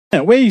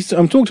Yeah,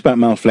 I'm talked about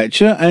Mal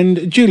Fletcher,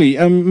 and Julie,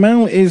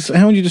 Mal is,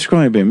 how would you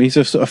describe him? He's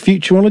a sort of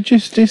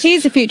futurologist?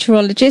 He's a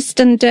futurologist,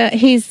 and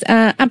he's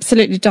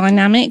absolutely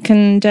dynamic,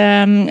 and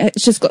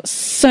it's just got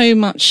so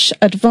much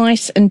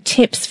advice and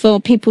tips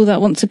for people that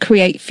want to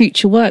create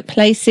future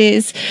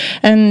workplaces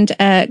and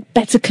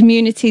better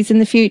communities in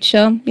the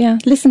future. Yeah,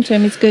 listen to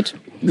him, he's good.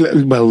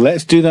 Well,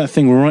 let's do that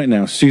thing right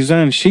now.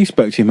 Suzanne, she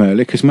spoke to him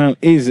earlier because Mal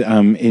is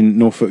in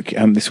Norfolk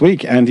this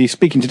week, and he's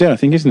speaking today, I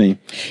think, isn't he?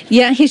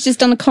 Yeah, he's just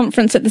done a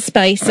conference at the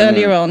Space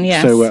earlier on,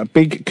 yes. So a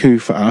big coup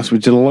for us. We're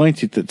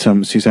delighted that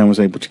Suzanne was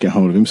able to get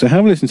hold of him. So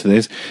have a listen to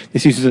this.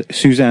 This is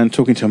Suzanne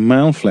talking to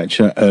Mal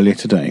Fletcher earlier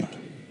today.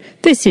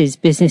 This is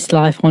Business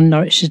Life on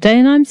Norwich Today,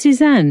 and I'm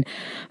Suzanne.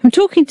 I'm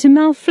talking to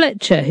Mal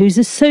Fletcher, who's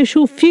a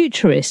social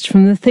futurist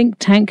from the think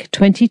tank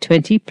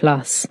 2020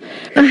 Plus.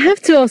 I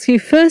have to ask you,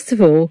 first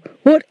of all,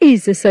 what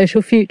is a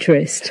social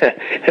futurist?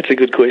 That's a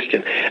good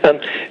question.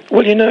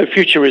 Well,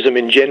 futurism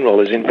in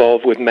general is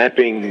involved with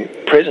mapping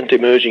present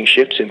emerging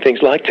shifts in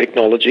things like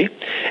technology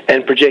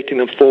and projecting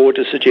them forward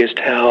to suggest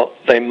how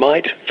they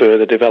might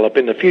further develop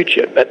in the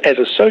future. But as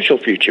a social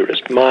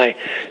futurist, my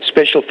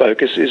special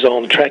focus is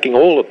on tracking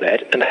all of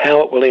that and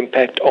how it will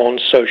impact on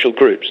social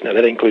groups. Now,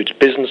 that includes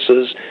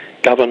businesses,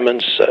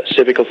 governments,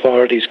 civic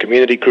authorities,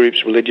 community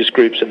groups, religious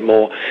groups, and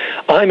more.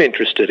 I'm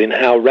interested in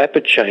how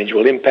rapid change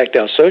will impact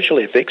our social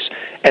ethics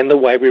and the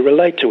way we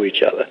relate to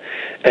each other.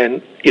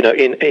 And,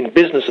 in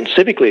business and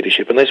civic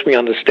leadership, unless we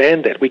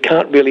understand that, we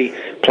can't really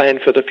plan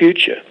for the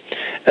future.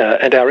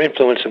 And our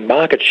influence and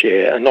market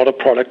share are not a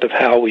product of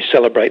how we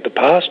celebrate the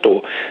past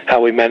or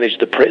how we manage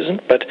the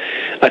present, but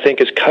I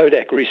think, as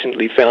Kodak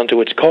recently found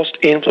to its cost,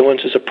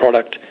 influence is a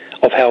product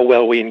of how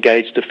well we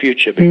engage the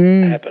future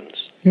before it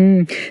happens.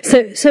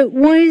 So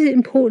why is it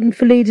important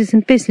for leaders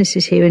and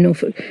businesses here in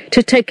Norfolk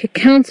to take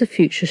account of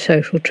future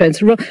social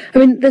trends? I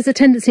mean, there's a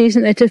tendency,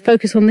 isn't there, to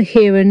focus on the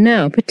here and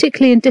now,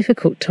 particularly in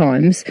difficult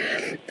times.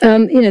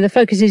 The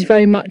focus is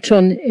very much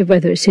on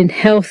whether it's in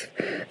health,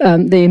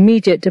 the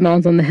immediate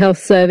demands on the health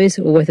service,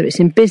 or whether it's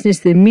in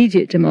business, the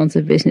immediate demands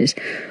of business.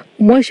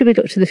 Why should we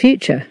look to the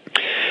future?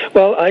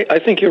 Well, I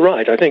think you're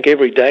right. I think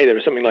every day there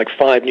are something like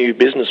 5 new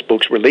business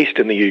books released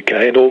in the UK,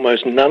 and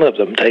almost none of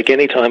them take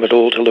any time at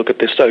all to look at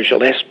the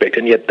social aspect.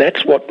 And yet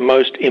that's what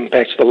most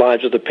impacts the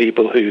lives of the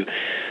people who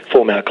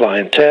form our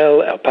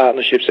clientele, our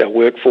partnerships, our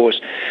workforce.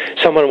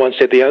 Someone once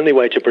said the only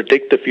way to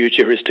predict the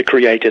future is to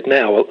create it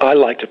now. Well, I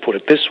like to put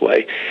it this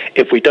way.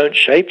 If we don't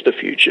shape the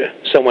future,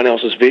 someone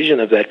else's vision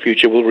of that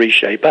future will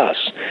reshape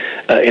us.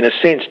 In a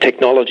sense,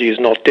 technology is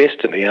not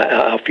destiny.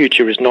 Our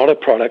future is not a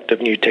product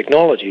of new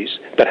technologies,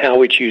 but how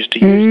we choose to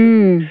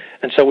use them.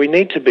 And so we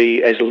need to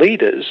be, as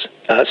leaders,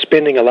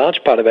 spending a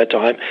large part of our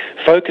time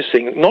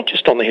focusing not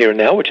just on the here and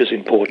now, which is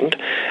important,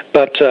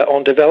 but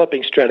on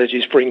developing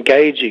strategies for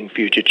engaging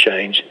future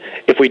change.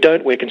 If we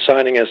don't, we're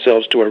consigning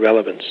ourselves to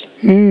irrelevance.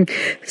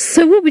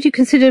 So what would you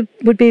consider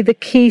would be the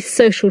key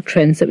social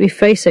trends that we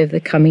face over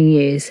the coming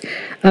years?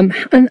 And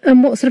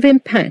what sort of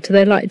impact are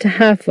they likely to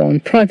have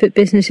on private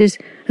businesses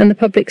and the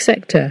public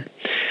sector?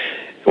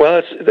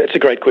 Well, that's a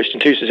great question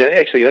too, Suzanne.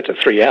 Actually, that's a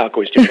 3-hour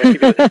question.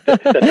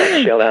 The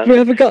nutshell answer. We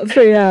haven't got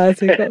 3 hours.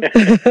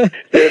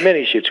 There are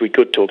many shifts we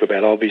could talk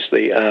about,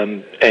 obviously.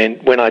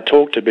 And when I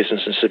talk to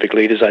business and civic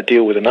leaders, I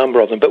deal with a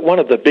number of them. But one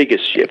of the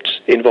biggest shifts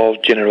involves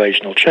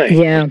generational change.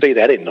 Yeah. You see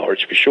that in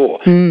Norwich for sure.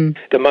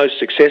 The most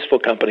successful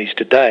companies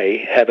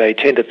today have a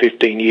 10 to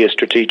 15-year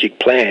strategic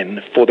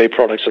plan for their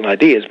products and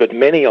ideas, but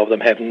many of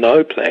them have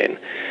no plan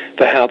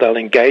for how they'll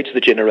engage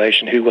the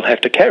generation who will have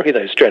to carry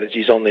those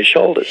strategies on their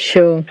shoulders.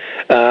 Sure.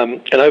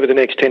 And over the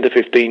next 10 to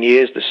 15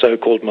 years, the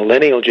so-called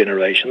millennial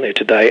generation, they're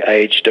today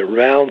aged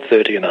around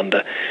 30 and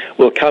under,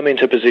 will come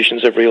into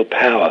positions of real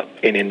power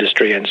in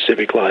industry and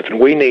civic life. And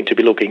we need to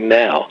be looking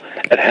now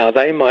at how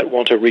they might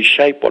want to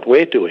reshape what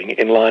we're doing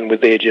in line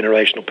with their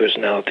generational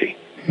personality.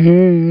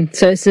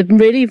 So it's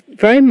really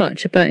very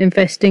much about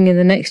investing in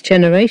the next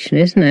generation,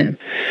 isn't it?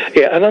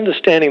 Yeah, and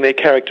understanding their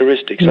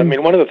characteristics. I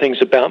mean, one of the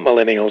things about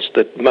millennials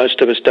that most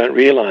of us don't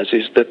realise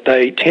is that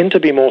they tend to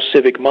be more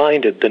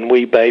civic-minded than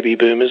we baby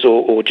boomers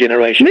or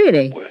generation.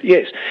 Really?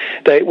 Yes.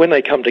 When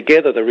they come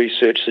together, the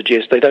research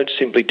suggests they don't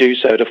simply do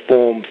so to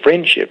form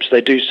friendships.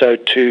 They do so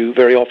to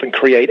very often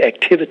create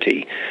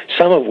activity,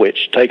 some of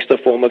which takes the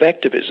form of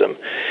activism.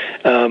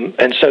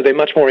 And so they're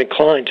much more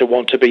inclined to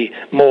want to be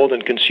more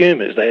than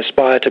consumers. They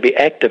aspire to be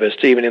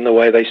activists even in the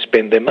way they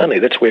spend their money.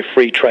 That's where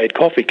free trade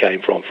coffee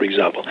came from, for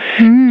example.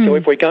 So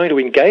if we're going to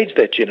engage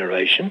that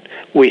generation,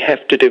 we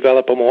have to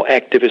develop a more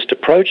activist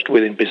approach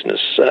within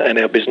business and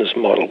our business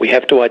model. We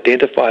have to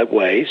identify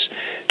ways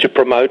to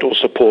promote or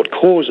support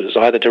causes,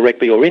 either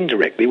directly or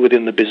indirectly,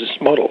 within the business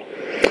model.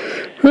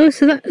 Well,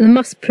 so that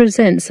must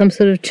present some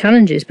sort of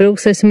challenges, but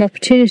also some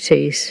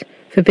opportunities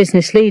for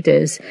business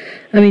leaders.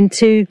 I mean,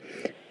 to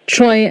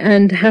try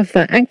and have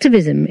that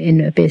activism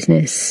in a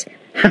business.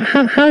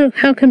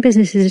 How can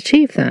businesses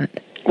achieve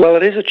that? Well,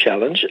 it is a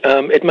challenge.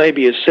 It may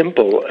be as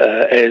simple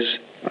as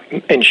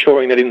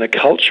ensuring that in the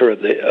culture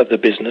of the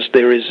business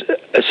there is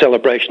a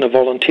celebration of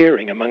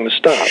volunteering among the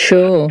staff.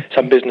 Sure.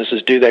 Some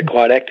businesses do that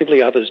quite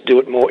actively, others do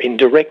it more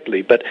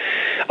indirectly. But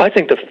I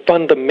think the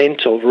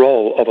fundamental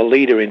role of a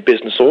leader in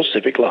business or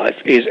civic life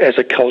is as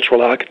a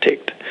cultural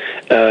architect.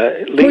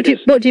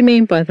 What do you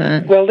mean by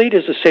that? Well,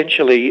 leaders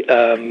essentially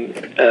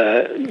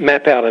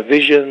map out a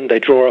vision, they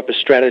draw up a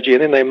strategy,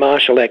 and then they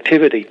marshal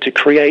activity to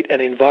create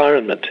an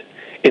environment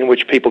in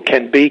which people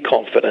can be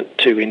confident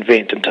to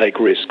invent and take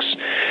risks.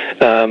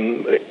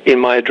 In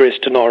my address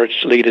to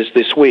Norwich leaders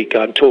this week,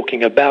 I'm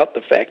talking about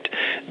the fact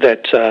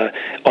that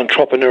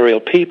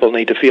entrepreneurial people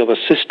need to feel the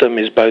system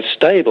is both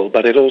stable,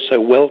 but it also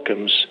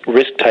welcomes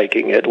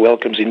risk-taking, it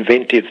welcomes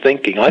inventive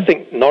thinking. I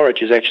think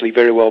Norwich is actually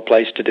very well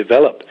placed to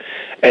develop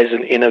as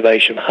an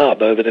innovation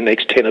hub over the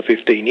next 10 or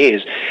 15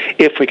 years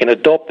if we can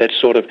adopt that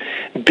sort of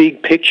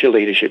big-picture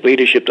leadership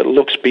that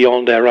looks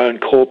beyond our own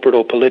corporate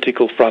or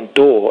political front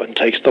door and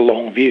takes the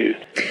long view.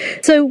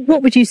 So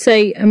what would you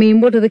say,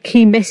 what are the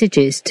key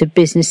messages to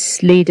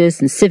business leaders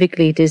and civic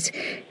leaders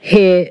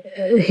here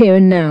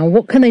and now?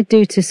 What can they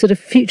do to sort of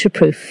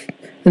future-proof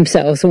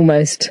themselves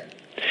almost?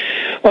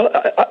 Well,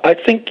 I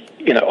think,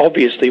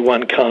 obviously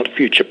one can't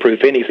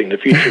future-proof anything. The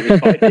future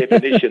is by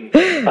definition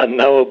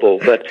unknowable.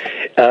 But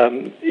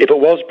if it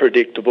was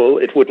predictable,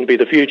 it wouldn't be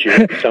the future. It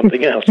would be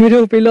something else. We'd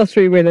all be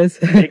lottery winners.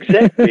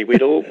 Exactly. We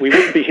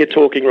wouldn't be here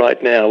talking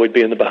right now. We'd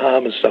be in the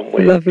Bahamas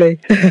somewhere. Lovely.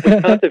 We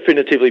can't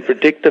definitively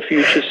predict the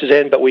future,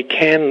 Suzanne, but we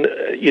can,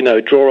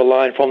 draw a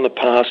line from the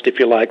past, if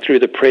you like, through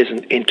the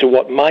present into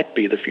what might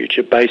be the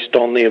future based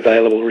on the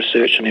available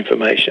research and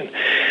information.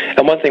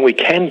 And one thing we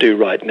can do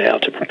right now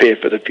to prepare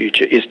for the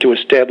future is to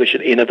establish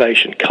an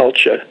innovation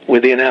culture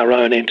within our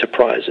own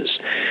enterprises.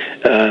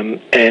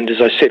 And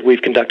as I said,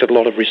 we've conducted a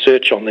lot of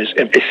research on this.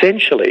 And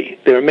essentially,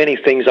 there are many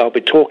things I'll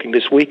be talking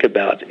this week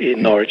about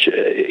in Norwich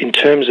in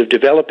terms of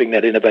developing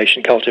that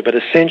innovation culture. But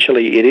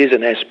essentially, it is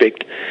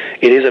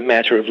a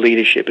matter of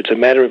leadership. It's a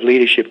matter of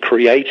leadership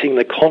creating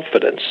the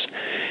confidence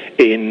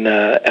in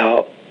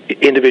our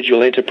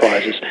individual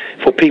enterprises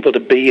for people to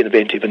be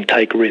inventive and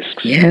take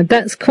risks. Yeah,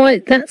 that's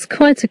quite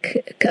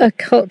a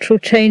cultural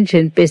change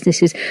in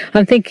businesses.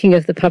 I'm thinking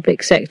of the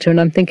public sector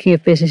and I'm thinking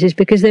of businesses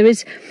because there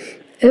is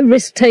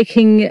risk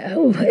taking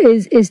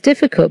is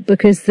difficult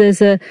because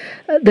there's a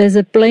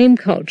blame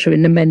culture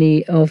in the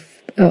many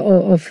of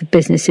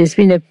businesses.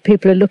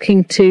 People are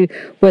looking to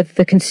whether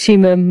the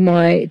consumer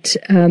might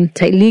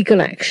take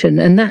legal action,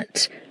 and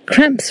that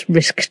cramps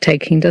risk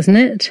taking, doesn't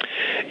it?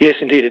 Yes,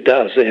 indeed it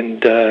does,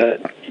 and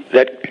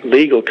that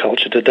legal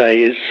culture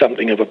today is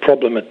something of a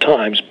problem at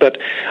times, but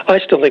I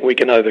still think we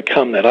can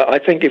overcome that. I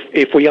think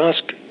if we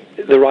ask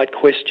the right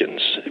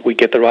questions, we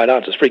get the right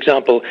answers. For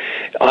example,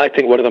 I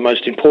think one of the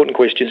most important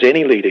questions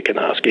any leader can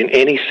ask in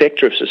any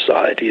sector of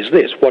society is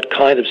this: what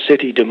kind of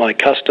city do my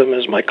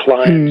customers, my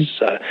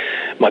clients,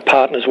 my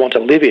partners want to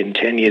live in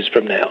 10 years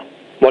from now?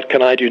 What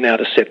can I do now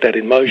to set that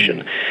in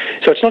motion?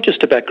 So it's not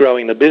just about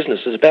growing the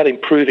business, it's about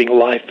improving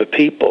life for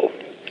people.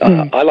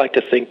 I like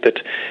to think that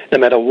no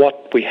matter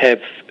what we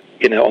have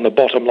on the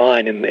bottom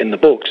line in the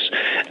books,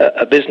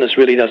 a business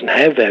really doesn't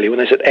have value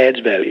unless it adds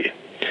value.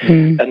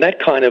 And that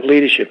kind of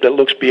leadership that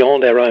looks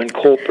beyond our own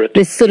corporate...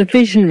 This sort of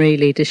visionary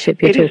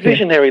leadership you're talking about. It is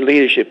visionary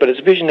leadership, but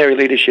it's visionary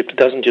leadership that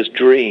doesn't just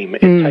dream.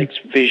 It takes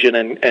vision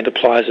and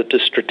applies it to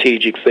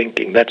strategic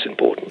thinking. That's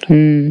important.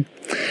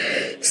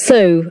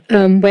 So,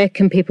 where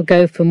can people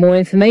go for more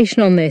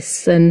information on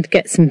this and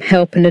get some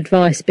help and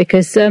advice?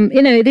 Because,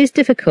 it is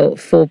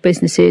difficult for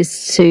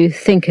businesses to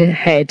think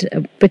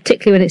ahead,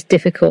 particularly when it's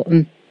difficult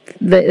and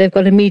they've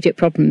got immediate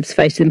problems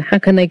facing them. How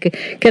can they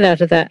get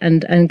out of that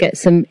and get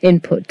some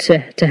input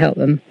to help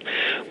them?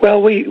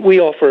 Well, we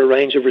offer a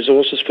range of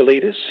resources for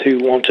leaders who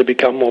want to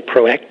become more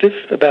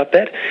proactive about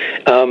that.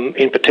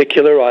 In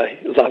particular, I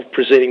love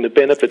presenting the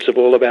benefits of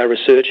all of our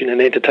research in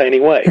an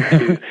entertaining way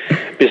to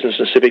business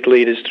and civic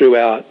leaders through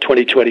our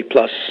 2020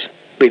 plus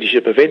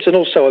leadership events and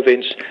also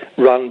events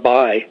run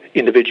by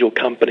individual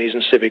companies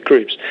and civic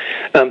groups.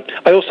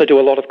 I also do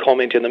a lot of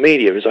comment in the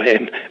media, as I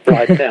am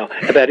right now,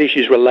 about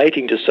issues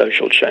relating to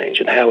social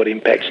change and how it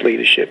impacts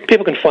leadership.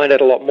 People can find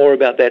out a lot more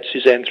about that,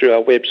 Suzanne, through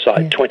our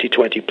website,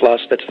 2020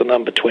 plus. That's the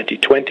number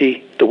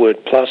 2020, the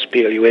word plus,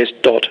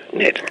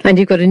 plus.net. And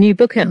you've got a new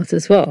book out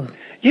as well.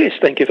 Yes,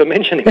 thank you for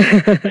mentioning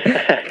it.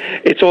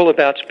 It's all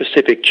about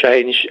specific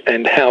change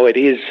and how it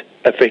is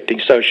affecting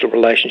social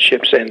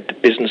relationships and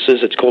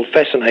businesses. It's called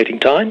Fascinating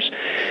Times.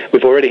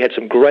 We've already had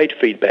some great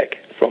feedback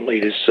from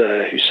leaders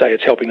who say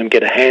it's helping them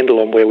get a handle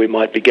on where we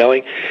might be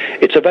going.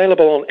 It's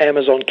available on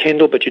Amazon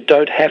Kindle, but you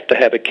don't have to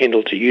have a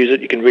Kindle to use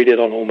it. You can read it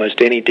on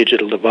almost any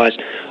digital device,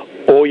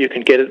 or you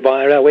can get it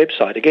via our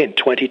website, again,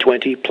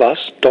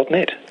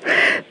 2020plus.net.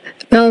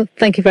 Well,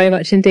 thank you very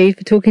much indeed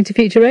for talking to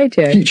Future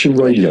Radio. Future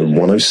Radio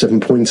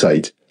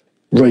 107.8.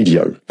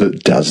 Radio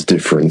that does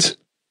different.